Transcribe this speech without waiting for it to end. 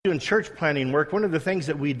Doing church planning work, one of the things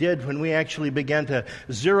that we did when we actually began to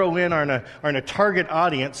zero in on a target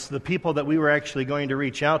audience, the people that we were actually going to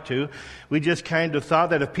reach out to, we just kind of thought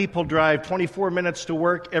that if people drive 24 minutes to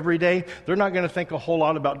work every day, they're not going to think a whole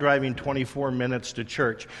lot about driving 24 minutes to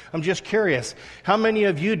church. I'm just curious, how many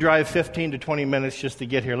of you drive 15 to 20 minutes just to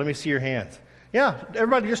get here? Let me see your hands. Yeah,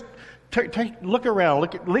 everybody just look around,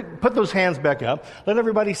 put those hands back up. Let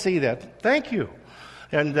everybody see that. Thank you.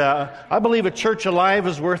 And I believe a church alive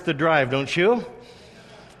is worth the drive, don't you?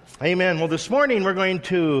 Amen. Well, this morning we're going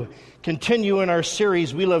to continue in our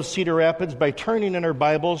series, We Love Cedar Rapids, by turning in our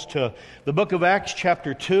Bibles to the book of Acts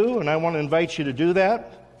chapter 2, and I want to invite you to do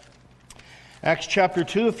that. Acts chapter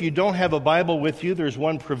 2, if you don't have a Bible with you, there's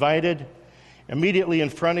one provided immediately in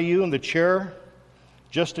front of you in the chair,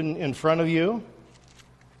 just in front of you.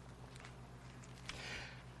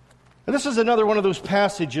 And this is another one of those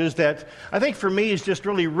passages that I think for me is just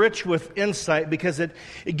really rich with insight because it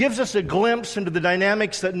gives us a glimpse into the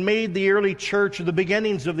dynamics that made the early church, or the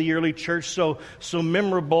beginnings of the early church, so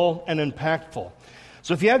memorable and impactful.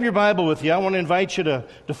 So if you have your Bible with you, I want to invite you to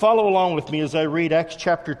follow along with me as I read Acts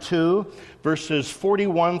chapter 2, verses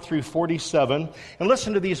 41 through 47, and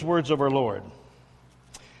listen to these words of our Lord.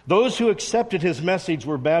 Those who accepted his message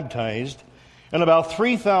were baptized, and about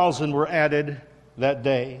 3,000 were added that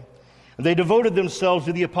day. They devoted themselves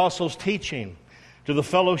to the apostles' teaching, to the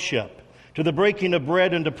fellowship, to the breaking of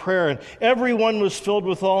bread, and to prayer. And everyone was filled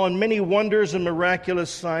with awe, and many wonders and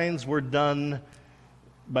miraculous signs were done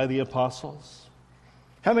by the apostles.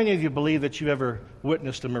 How many of you believe that you've ever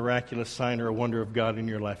witnessed a miraculous sign or a wonder of God in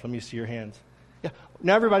your life? Let me see your hands. Yeah.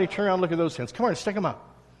 Now everybody turn around and look at those hands. Come on, stick them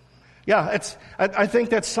up. Yeah, I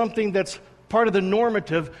think that's something that's part of the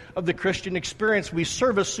normative of the Christian experience. We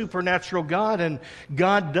serve a supernatural God, and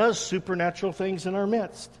God does supernatural things in our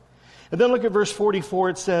midst. And then look at verse 44.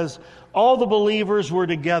 It says, all the believers were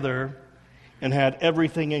together and had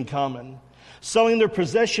everything in common. Selling their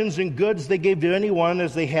possessions and goods they gave to anyone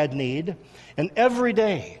as they had need. And every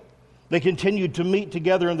day they continued to meet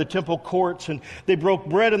together in the temple courts, and they broke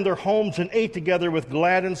bread in their homes and ate together with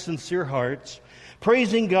glad and sincere hearts,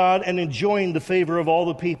 praising God and enjoying the favor of all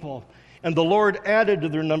the people. And the Lord added to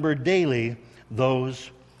their number daily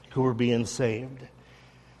those who were being saved.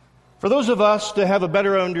 For those of us to have a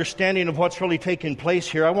better understanding of what's really taking place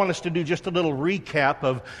here, I want us to do just a little recap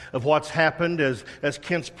of what's happened as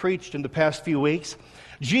Kent's preached in the past few weeks.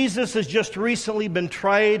 Jesus has just recently been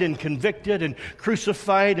tried and convicted and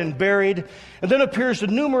crucified and buried, and then appears to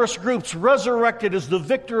numerous groups, resurrected as the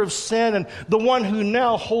victor of sin and the one who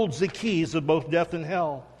now holds the keys of both death and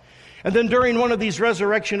hell. And then during one of these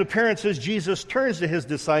resurrection appearances, Jesus turns to his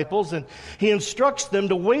disciples and he instructs them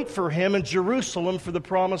to wait for him in Jerusalem for the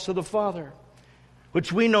promise of the Father,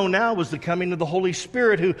 which we know now was the coming of the Holy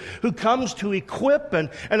Spirit who comes to equip and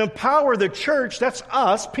empower the church, that's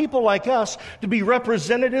us, people like us, to be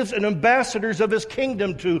representatives and ambassadors of his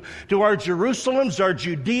kingdom to our Jerusalems, our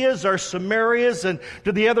Judeas, our Samarias, and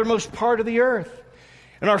to the othermost part of the earth.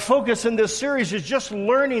 And our focus in this series is just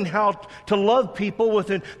learning how to love people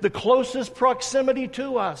within the closest proximity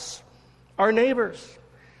to us, our neighbors.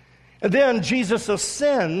 And then Jesus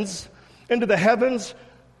ascends into the heavens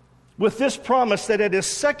with this promise that at his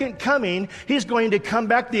second coming, he's going to come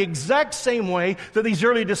back the exact same way that these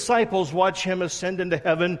early disciples watch him ascend into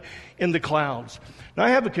heaven in the clouds. Now,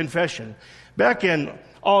 I have a confession. Back in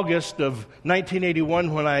August of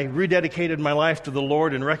 1981, when I rededicated my life to the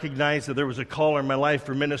Lord and recognized that there was a call in my life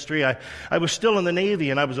for ministry, I was still in the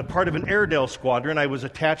Navy, and I was a part of an Airedale squadron. I was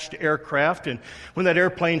attached to aircraft, and when that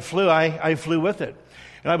airplane flew, I flew with it.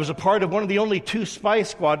 And I was a part of one of the only 2 spy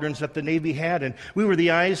squadrons that the Navy had, and we were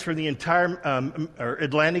the eyes for the entire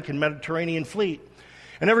Atlantic and Mediterranean fleet.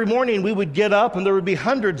 And every morning we would get up, and there would be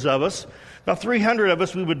hundreds of us, about 300 of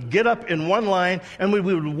us. We would get up in one line, and we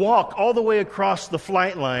would walk all the way across the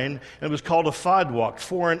flight line, and it was called a FOD walk,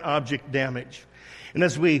 foreign object damage. And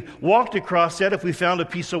as we walked across that, if we found a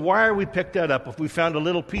piece of wire, we picked that up. If we found a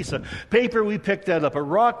little piece of paper, we picked that up. A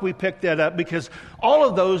rock, we picked that up, because all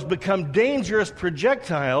of those become dangerous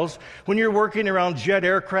projectiles when you're working around jet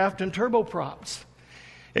aircraft and turboprops.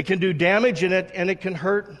 It can do damage, and it can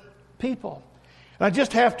hurt people. I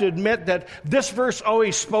just have to admit that this verse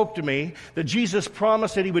always spoke to me, that Jesus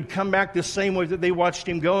promised that he would come back the same way that they watched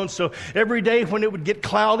him go. And so every day when it would get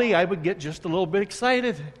cloudy, I would get just a little bit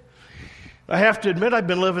excited. I have to admit, I've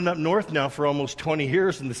been living up north now for almost 20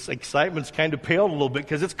 years, and this excitement's kind of paled a little bit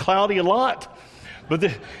because it's cloudy a lot. But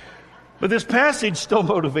this passage still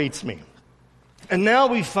motivates me. And now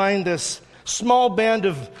we find this small band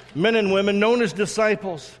of men and women known as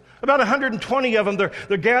disciples, About 120 of them,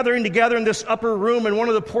 they're gathering together in this upper room in one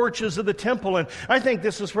of the porches of the temple. And I think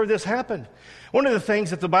this is where this happened. One of the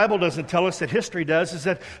things that the Bible doesn't tell us, that history does, is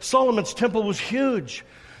that Solomon's temple was huge.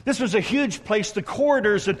 This was a huge place. The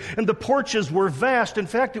corridors and the porches were vast. In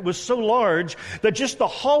fact, it was so large that just the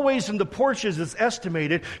hallways and the porches, it's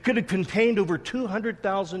estimated, could have contained over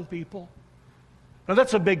 200,000 people. Now,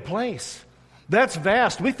 that's a big place. That's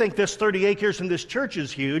vast. We think this 30 acres in this church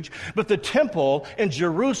is huge, but the temple in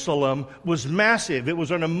Jerusalem was massive. It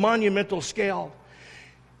was on a monumental scale.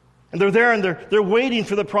 And they're there and they're waiting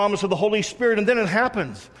for the promise of the Holy Spirit, and then it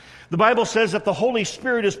happens. The Bible says that the Holy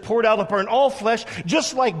Spirit is poured out upon all flesh,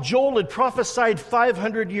 just like Joel had prophesied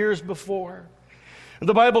 500 years before. And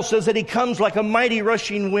the Bible says that He comes like a mighty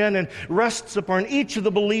rushing wind and rests upon each of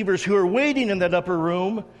the believers who are waiting in that upper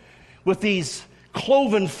room with these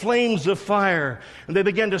cloven flames of fire. And they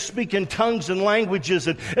begin to speak in tongues and languages,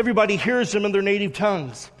 and everybody hears them in their native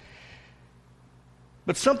tongues.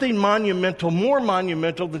 But something monumental, more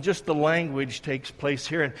monumental than just the language, takes place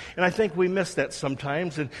here. And I think we miss that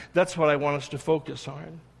sometimes, and that's what I want us to focus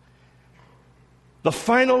on. The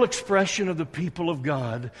final expression of the people of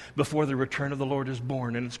God before the return of the Lord is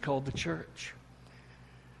born, and it's called the church.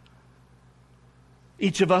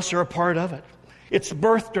 Each of us are a part of it. It's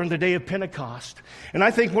birthed during the day of Pentecost. And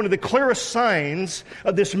I think one of the clearest signs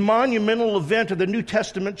of this monumental event of the New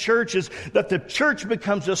Testament church is that the church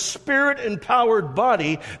becomes a Spirit-empowered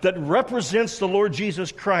body that represents the Lord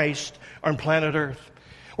Jesus Christ on planet Earth.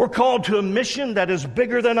 We're called to a mission that is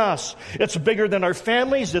bigger than us. It's bigger than our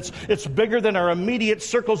families. It's bigger than our immediate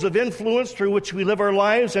circles of influence through which we live our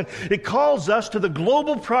lives. And it calls us to the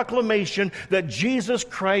global proclamation that Jesus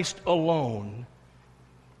Christ alone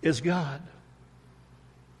is God.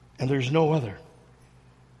 And there's no other.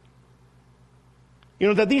 You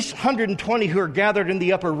know, that these 120 who are gathered in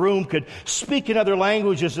the upper room could speak in other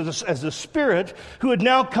languages as the Spirit who had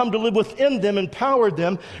now come to live within them, empowered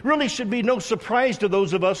them, really should be no surprise to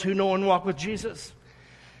those of us who know and walk with Jesus.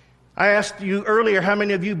 I asked you earlier how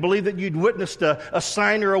many of you believe that you'd witnessed a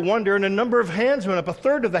sign or a wonder, and a number of hands went up. A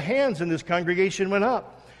third of the hands in this congregation went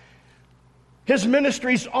up. His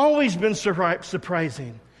ministry's always been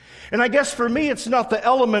surprising. And I guess for me, it's not the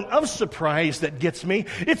element of surprise that gets me.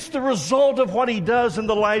 It's the result of what He does in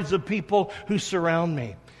the lives of people who surround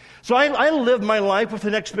me. So I live my life with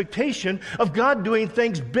an expectation of God doing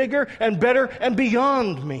things bigger and better and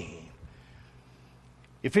beyond me.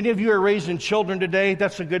 If any of you are raising children today,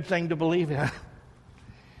 that's a good thing to believe in.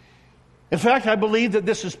 In fact, I believe that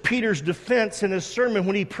this is Peter's defense in his sermon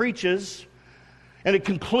when he preaches, and it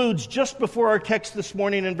concludes just before our text this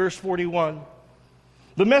morning in verse 41.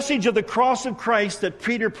 The message of the cross of Christ that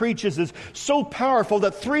Peter preaches is so powerful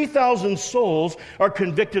that 3,000 souls are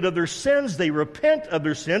convicted of their sins. They repent of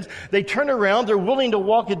their sins. They turn around. They're willing to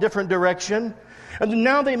walk a different direction. And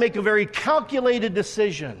now they make a very calculated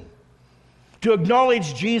decision to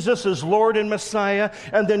acknowledge Jesus as Lord and Messiah,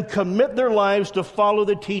 and then commit their lives to follow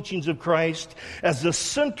the teachings of Christ as the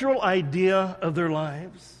central idea of their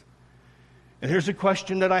lives. And here's a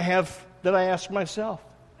question that I ask myself.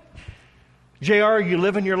 JR, are you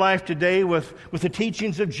living your life today with the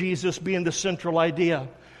teachings of Jesus being the central idea?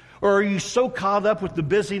 Or are you so caught up with the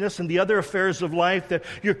busyness and the other affairs of life that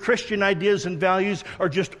your Christian ideas and values are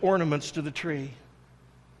just ornaments to the tree?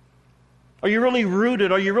 Are you really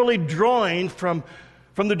rooted? Are you really drawing from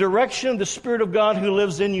the direction of the Spirit of God who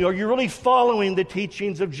lives in you? Are you really following the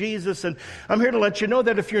teachings of Jesus? And I'm here to let you know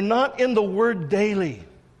that if you're not in the Word daily,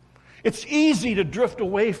 it's easy to drift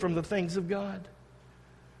away from the things of God.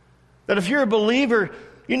 That if you're a believer,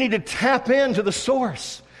 you need to tap into the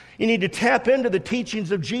source. You need to tap into the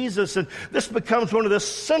teachings of Jesus, and this becomes one of the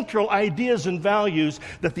central ideas and values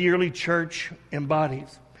that the early church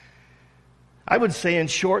embodies. I would say, in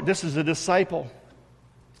short, this is a disciple.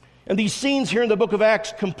 And these scenes here in the book of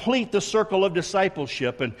Acts complete the circle of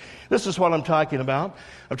discipleship, and this is what I'm talking about.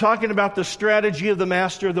 I'm talking about the strategy of the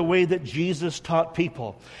Master, the way that Jesus taught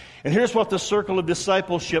people. And here's what the circle of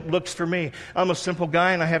discipleship looks for me. I'm a simple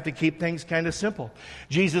guy, and I have to keep things kind of simple.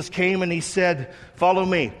 Jesus came and He said, "Follow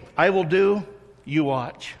me. I will do, you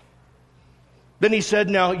watch." Then He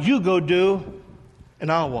said, "Now you go do,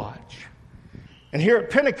 and I'll watch." And here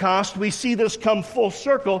at Pentecost, we see this come full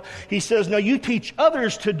circle. He says, "Now you teach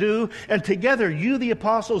others to do, and together, you the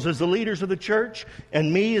apostles as the leaders of the church,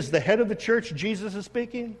 and me as the head of the church," Jesus is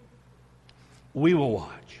speaking, "we will watch."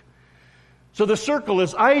 So the circle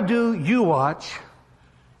is, I do, you watch.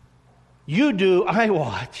 You do, I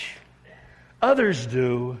watch. Others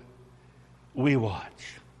do, we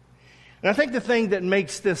watch. And I think the thing that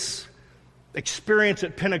makes this experience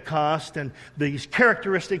at Pentecost and these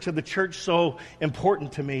characteristics of the church so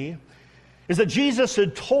important to me is that Jesus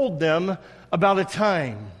had told them about a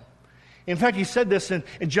time. In fact, he said this in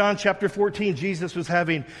John chapter 14. Jesus was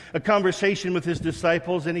having a conversation with his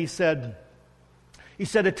disciples, and he said,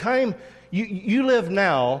 a time, you live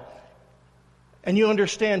now, and you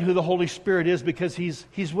understand who the Holy Spirit is because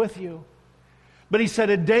he's with you. But he said,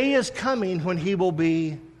 a day is coming when he will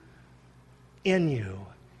be in you.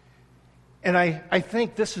 And I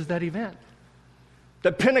think this is that event.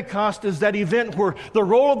 That Pentecost is that event where the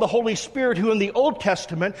role of the Holy Spirit, who in the Old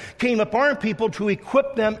Testament came upon people to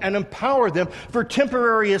equip them and empower them for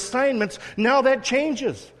temporary assignments, now that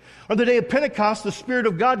changes. On the day of Pentecost, the Spirit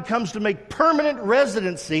of God comes to make permanent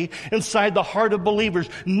residency inside the heart of believers,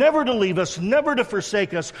 never to leave us, never to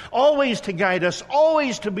forsake us, always to guide us,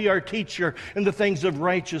 always to be our teacher in the things of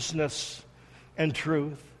righteousness and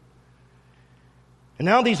truth. And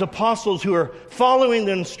now these apostles who are following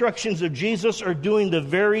the instructions of Jesus are doing the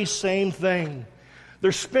very same thing.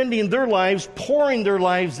 They're spending their lives, pouring their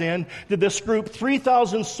lives in to this group,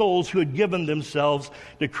 3,000 souls who had given themselves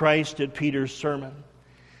to Christ at Peter's sermon.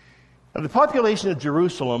 Now, the population of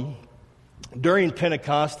Jerusalem during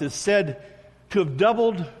Pentecost is said to have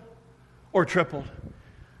doubled or tripled.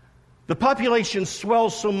 The population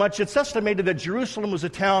swells so much, it's estimated that Jerusalem was a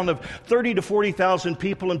town of 30 to 40,000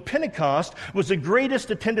 people, and Pentecost was the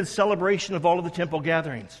greatest attended celebration of all of the temple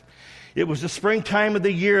gatherings. It was the springtime of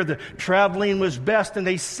the year, the traveling was best, and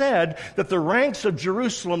they said that the ranks of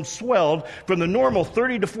Jerusalem swelled from the normal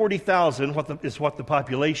 30 to 40,000, is what the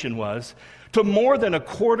population was, to more than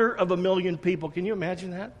 250,000 people. Can you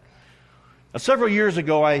imagine that? Now, several years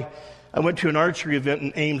ago, I went to an archery event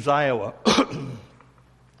in Ames, Iowa.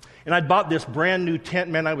 And I'd bought this brand new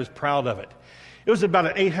tent. Man, I was proud of it. It was about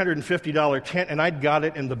an $850 tent, and I'd got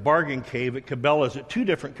it in the bargain cave at Cabela's, at 2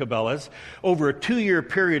 different Cabela's, over a 2-year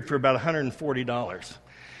period for about $140.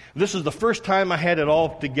 This is the first time I had it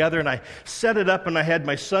all together, and I set it up, and I had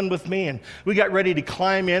my son with me, and we got ready to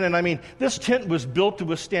climb in. And I mean, this tent was built to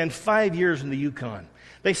withstand 5 years in the Yukon.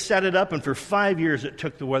 They set it up, and for 5 years it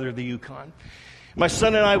took to weather the Yukon. My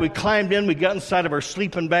son and I, we climbed in, we got inside of our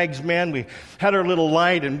sleeping bags, man. We had our little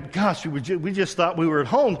light, and gosh, we just thought we were at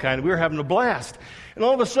home, kind of. We were having a blast. And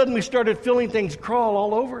all of a sudden, we started feeling things crawl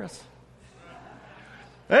all over us.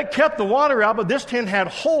 That kept the water out, but this tent had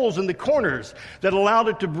holes in the corners that allowed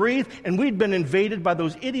it to breathe, and we'd been invaded by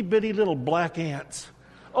those itty-bitty little black ants.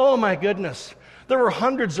 Oh, my goodness. There were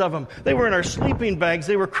hundreds of them. They were in our sleeping bags.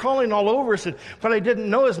 They were crawling all over us. And what I didn't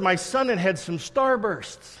know is my son had some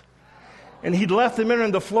starbursts. And he'd left them in on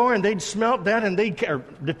the floor, and they'd smelt that, and they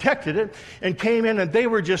detected it, and came in, and they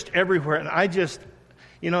were just everywhere. And I just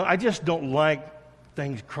don't like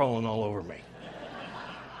things crawling all over me.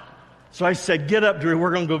 So I said, "Get up, Drew.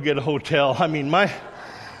 We're going to go get a hotel." I mean, my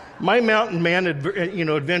mountain man,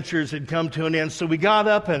 adventures had come to an end. So we got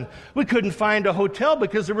up, and we couldn't find a hotel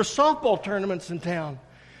because there were softball tournaments in town.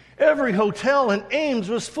 Every hotel in Ames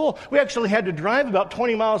was full. We actually had to drive about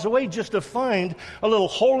 20 miles away just to find a little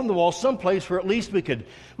hole in the wall, someplace where at least we could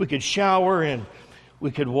shower and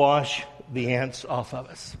we could wash the ants off of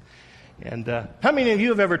us. And how many of you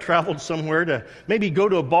have ever traveled somewhere to maybe go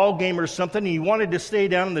to a ball game or something, and you wanted to stay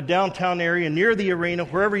down in the downtown area near the arena,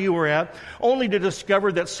 wherever you were at, only to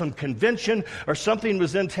discover that some convention or something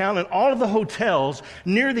was in town, and all of the hotels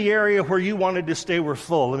near the area where you wanted to stay were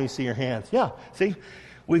full? Let me see your hands. Yeah, see?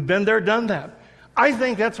 We've been there, done that. I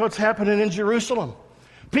think that's what's happening in Jerusalem.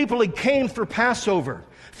 People had came for Passover.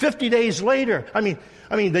 50 days later, I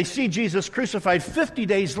mean, they see Jesus crucified. 50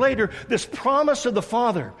 days later, this promise of the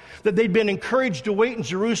Father that they'd been encouraged to wait in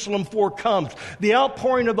Jerusalem for comes. The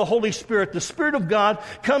outpouring of the Holy Spirit, the Spirit of God,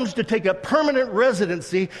 comes to take up permanent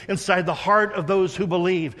residency inside the heart of those who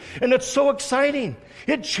believe. And it's so exciting.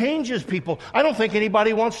 It changes people. I don't think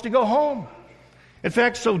anybody wants to go home. In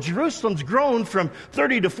fact, so Jerusalem's grown from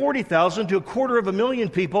 30 to 40,000 to 250,000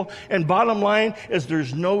 people, and bottom line is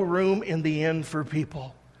there's no room in the inn for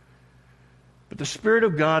people. But the Spirit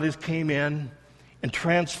of God has came in and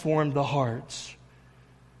transformed the hearts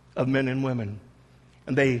of men and women.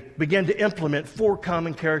 And they began to implement 4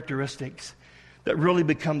 common characteristics that really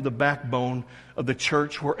become the backbone of the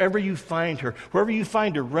church. Wherever you find her, wherever you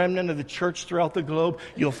find a remnant of the church throughout the globe,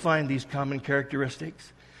 you'll find these common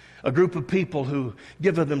characteristics. A group of people who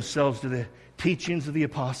give of themselves to the teachings of the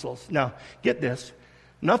apostles. Now, get this.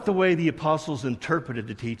 Not the way the apostles interpreted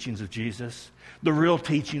the teachings of Jesus, the real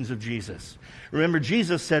teachings of Jesus. Remember,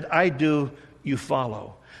 Jesus said, "I do, you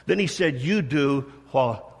follow." Then he said, "You do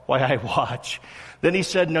while I watch." Then he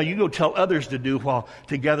said, "No, you go tell others to do while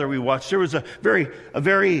together we watch." There was a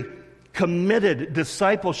very committed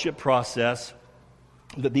discipleship process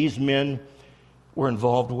that these men were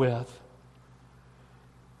involved with.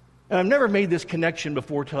 And I've never made this connection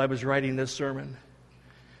before till I was writing this sermon.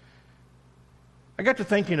 I got to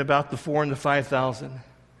thinking about the 4,000 and the 5,000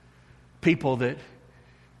 people that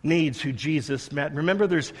needs who Jesus met. Remember,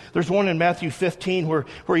 there's one in Matthew 15 where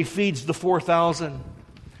he feeds the 4,000.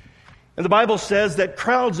 And the Bible says that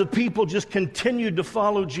crowds of people just continued to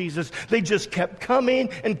follow Jesus. They just kept coming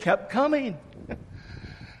and kept coming.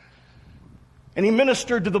 And he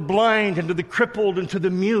ministered to the blind and to the crippled and to the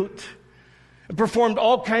mute, and performed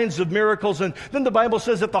all kinds of miracles. And then the Bible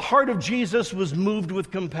says that the heart of Jesus was moved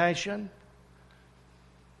with compassion,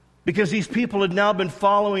 because these people had now been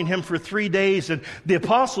following him for 3 days. And the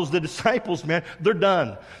apostles, the disciples, man, they're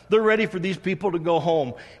done. They're ready for these people to go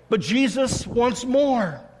home. But Jesus wants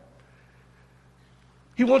more.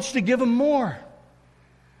 He wants to give them more.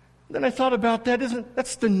 Then I thought about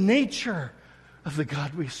that's the nature of the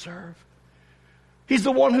God we serve. He's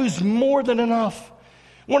the one who's more than enough.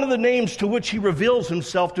 One of the names to which he reveals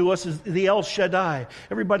himself to us is the El Shaddai.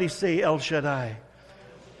 Everybody say El Shaddai.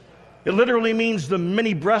 It literally means the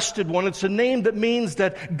many-breasted one. It's a name that means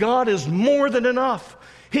that God is more than enough.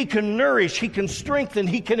 He can nourish, he can strengthen,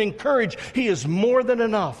 he can encourage. He is more than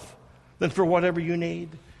enough than for whatever you need.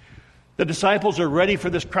 The disciples are ready for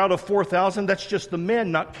this crowd of 4,000. That's just the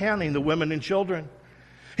men, not counting the women and children.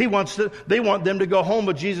 They want them to go home,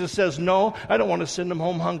 but Jesus says, no, I don't want to send them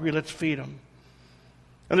home hungry. Let's feed them.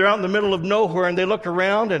 And they're out in the middle of nowhere, and they look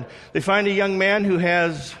around, and they find a young man who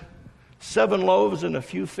has 7 loaves and a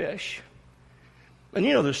few fish. And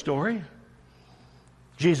you know the story.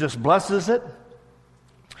 Jesus blesses it.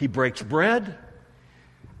 He breaks bread.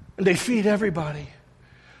 And they feed everybody.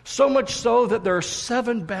 So much so that there are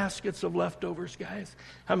 7 baskets of leftovers, guys.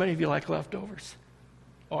 How many of you like leftovers?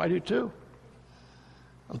 Oh, I do too.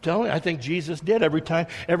 I'm telling you, I think Jesus did. Every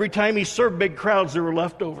time he served big crowds, there were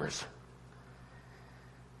leftovers.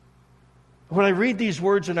 When I read these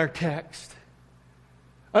words in our text,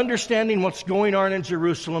 understanding what's going on in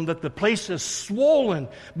Jerusalem, that the place is swollen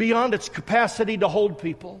beyond its capacity to hold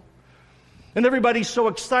people. And everybody's so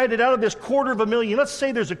excited. Out of this 250,000, let's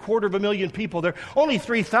say there's 250,000 people there, only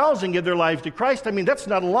 3,000 give their lives to Christ. I mean, that's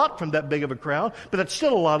not a lot from that big of a crowd, but that's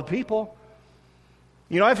still a lot of people.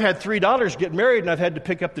 You know, I've had 3 daughters get married, and I've had to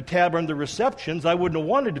pick up the tab on the receptions. I wouldn't have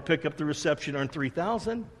wanted to pick up the reception on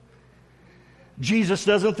 3,000. Jesus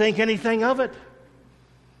doesn't think anything of it.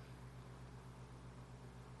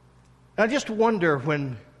 I just wonder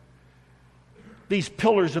when these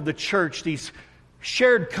pillars of the church, these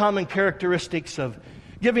shared common characteristics of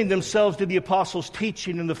giving themselves to the apostles'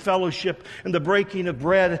 teaching and the fellowship and the breaking of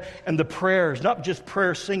bread and the prayers, not just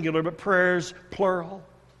prayer singular, but prayers plural.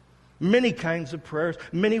 Many kinds of prayers,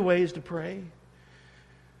 many ways to pray.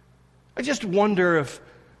 I just wonder if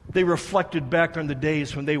they reflected back on the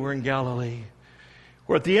days when they were in Galilee,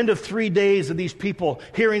 where at the end of 3 days of these people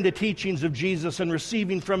hearing the teachings of Jesus and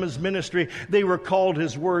receiving from his ministry, they recalled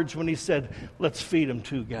his words when he said, let's feed them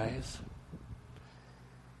too, guys.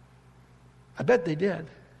 I bet they did.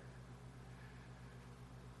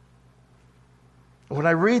 When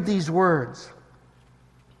I read these words,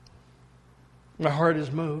 my heart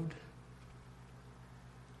is moved.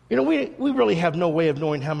 You know, we really have no way of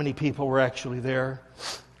knowing how many people were actually there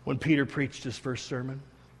when Peter preached his first sermon.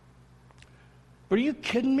 But are you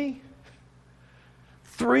kidding me?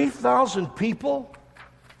 3,000 people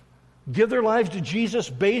give their lives to Jesus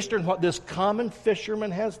based on what this common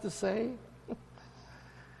fisherman has to say?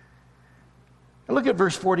 And look at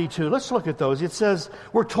verse 42. Let's look at those. It says,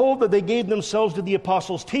 we're told that they gave themselves to the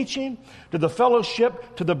apostles' teaching, to the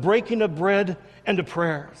fellowship, to the breaking of bread, and to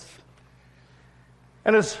prayers.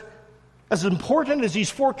 And as important as these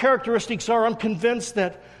 4 characteristics are, I'm convinced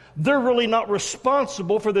that they're really not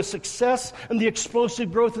responsible for the success and the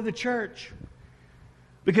explosive growth of the church.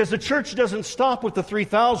 Because the church doesn't stop with the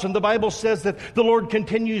 3,000. The Bible says that the Lord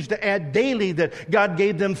continues to add daily, that God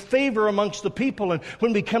gave them favor amongst the people. And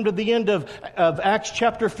when we come to the end of Acts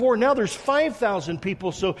chapter 4, now there's 5,000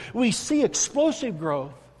 people. So we see explosive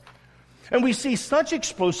growth. And we see such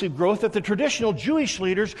explosive growth that the traditional Jewish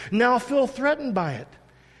leaders now feel threatened by it.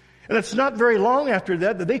 And it's not very long after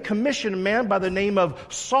that they commission a man by the name of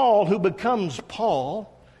Saul, who becomes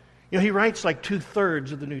Paul. You know, he writes like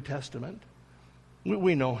 2/3 of the New Testament.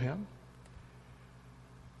 We know him.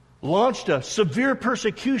 Launched a severe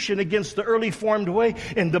persecution against the early formed way.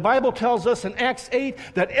 And the Bible tells us in Acts 8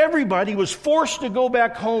 that everybody was forced to go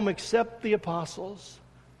back home except the apostles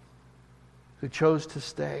who chose to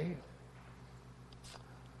stay.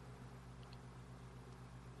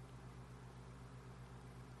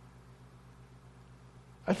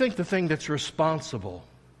 I think the thing that's responsible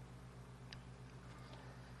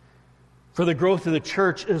for the growth of the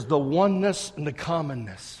church is the oneness and the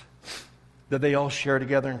commonness that they all share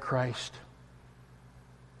together in Christ.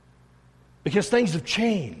 Because things have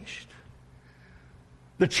changed.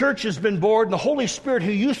 The church has been born, and the Holy Spirit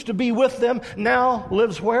who used to be with them now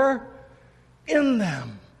lives where? In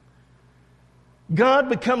them. God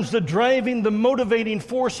becomes the driving, the motivating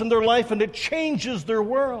force in their life, and it changes their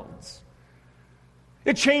worlds.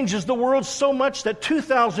 It changes the world so much that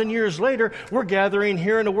 2,000 years later, we're gathering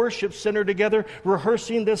here in a worship center together,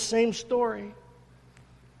 rehearsing this same story.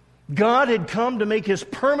 God had come to make His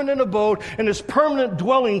permanent abode and His permanent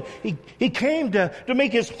dwelling. He came to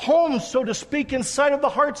make His home, so to speak, inside of the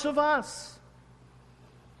hearts of us.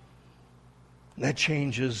 And that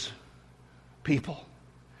changes people.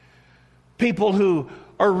 People who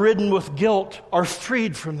are ridden with guilt are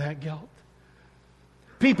freed from that guilt.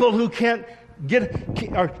 People who can't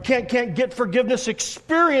get forgiveness,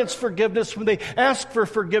 experience forgiveness when they ask for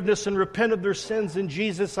forgiveness and repent of their sins in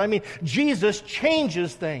Jesus. I mean, Jesus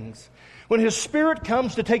changes things. When His Spirit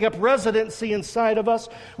comes to take up residency inside of us,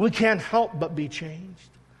 we can't help but be changed.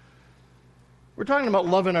 We're talking about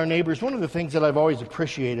loving our neighbors. One of the things that I've always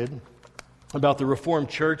appreciated about the Reformed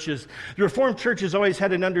Church is the Reformed Church has always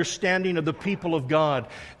had an understanding of the people of God,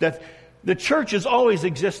 that the church has always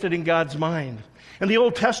existed in God's mind. In the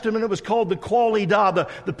Old Testament, it was called the Quali Da,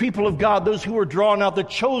 the people of God, those who were drawn out, the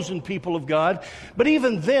chosen people of God. But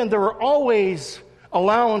even then, there were always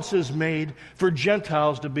allowances made for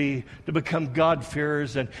Gentiles to become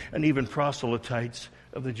God-fearers and even proselytes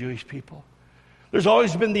of the Jewish people. There's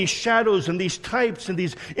always been these shadows and these types and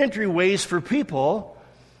these entryways for people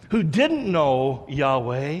who didn't know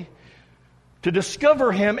Yahweh to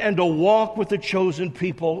discover Him and to walk with the chosen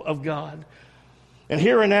people of God. And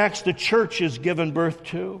here in Acts, the church is given birth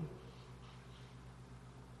to.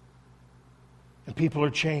 And people are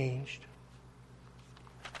changed.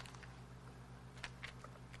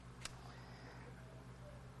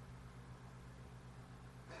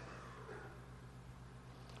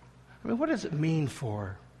 I mean, what does it mean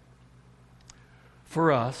for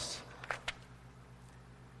us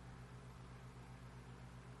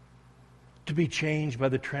to be changed by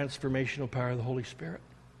the transformational power of the Holy Spirit?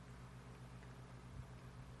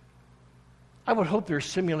 I would hope there are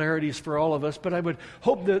similarities for all of us, but I would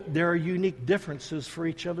hope that there are unique differences for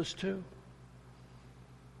each of us too.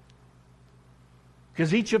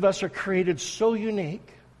 Because each of us are created so uniquely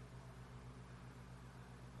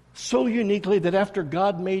that after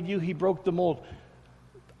God made you, He broke the mold.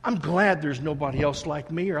 I'm glad there's nobody else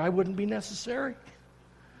like me, or I wouldn't be necessary.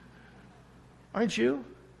 Aren't you?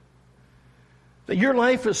 That your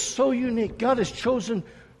life is so unique. God has chosen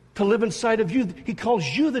to live inside of you. He calls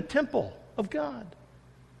you the temple of God.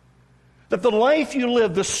 That the life you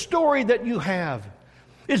live, the story that you have,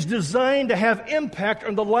 is designed to have impact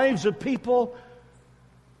on the lives of people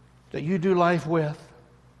that you do life with.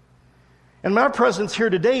 And my presence here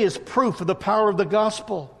today is proof of the power of the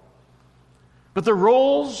gospel. But the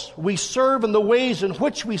roles we serve and the ways in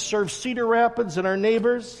which we serve Cedar Rapids and our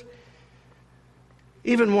neighbors,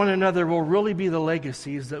 even one another, will really be the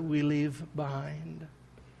legacies that we leave behind.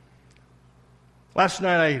 Last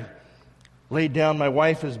night I laid down. My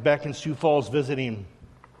wife is back in Sioux Falls visiting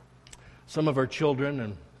some of our children,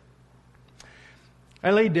 and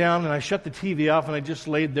I laid down and I shut the TV off and I just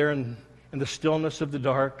laid there in the stillness of the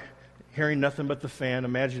dark, hearing nothing but the fan.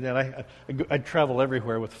 Imagine that. I'd travel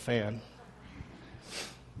everywhere with a fan.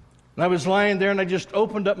 And I was lying there and I just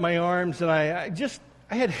opened up my arms and I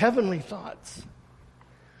had heavenly thoughts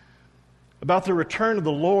about the return of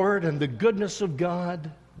the Lord and the goodness of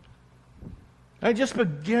God. I just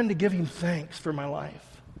began to give Him thanks for my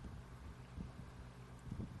life,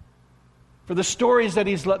 for the stories that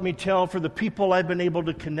He's let me tell, for the people I've been able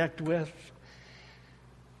to connect with.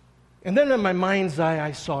 And then in my mind's eye,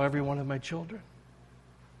 I saw every one of my children.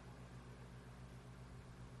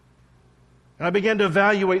 And I began to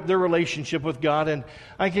evaluate their relationship with God, and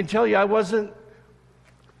I can tell you I wasn't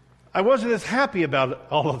as happy about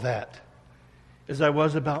all of that as I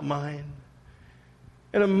was about mine.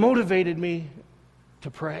 And it motivated me to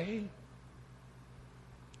pray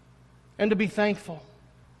and to be thankful.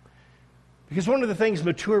 Because one of the things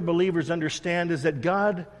mature believers understand is that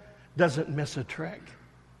God doesn't miss a trick.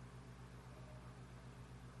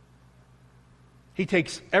 He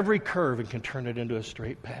takes every curve and can turn it into a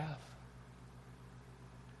straight path.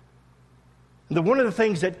 And one of the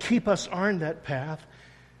things that keep us on that path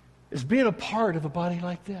is being a part of a body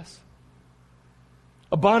like this.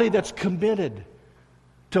 A body that's committed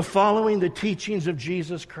to following the teachings of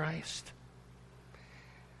Jesus Christ.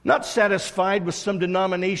 Not satisfied with some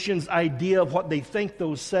denomination's idea of what they think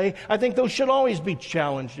those say. I think those should always be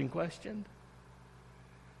challenged and questioned.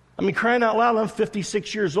 I mean, crying out loud, I'm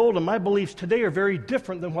 56 years old, and my beliefs today are very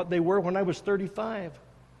different than what they were when I was 35,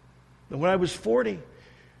 than when I was 40.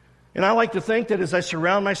 And I like to think that as I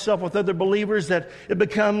surround myself with other believers, that it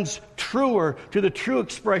becomes truer to the true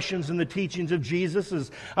expressions and the teachings of Jesus as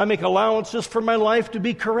I make allowances for my life to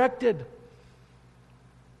be corrected.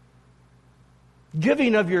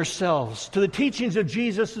 Giving of yourselves to the teachings of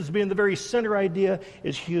Jesus as being the very center idea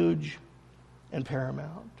is huge and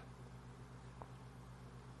paramount.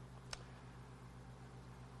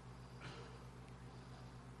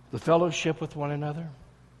 The fellowship with one another,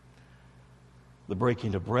 the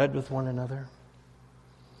breaking of bread with one another,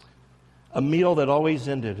 a meal that always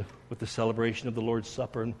ended with the celebration of the Lord's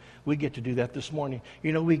Supper, and we get to do that this morning.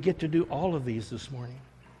 You know, we get to do all of these this morning.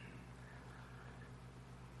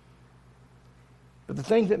 But the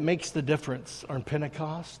thing that makes the difference on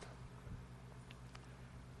Pentecost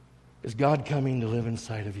is God coming to live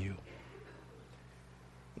inside of you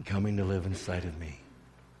and coming to live inside of me.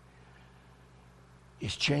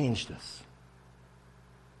 He's changed us.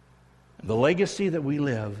 The legacy that we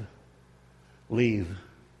leave,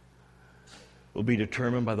 will be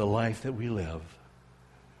determined by the life that we live,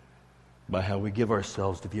 by how we give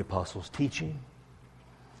ourselves to the apostles' teaching,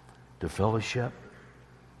 to fellowship,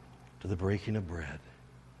 to the breaking of bread,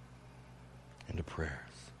 and to prayers.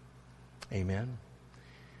 Amen.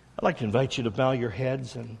 I'd like to invite you to bow your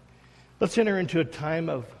heads and let's enter into a time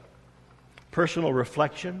of personal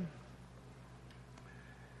reflection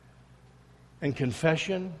and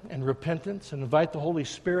confession and repentance, and invite the Holy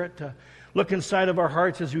Spirit to look inside of our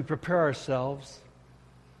hearts as we prepare ourselves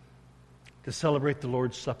to celebrate the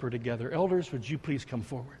Lord's Supper together. Elders, would you please come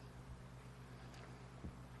forward?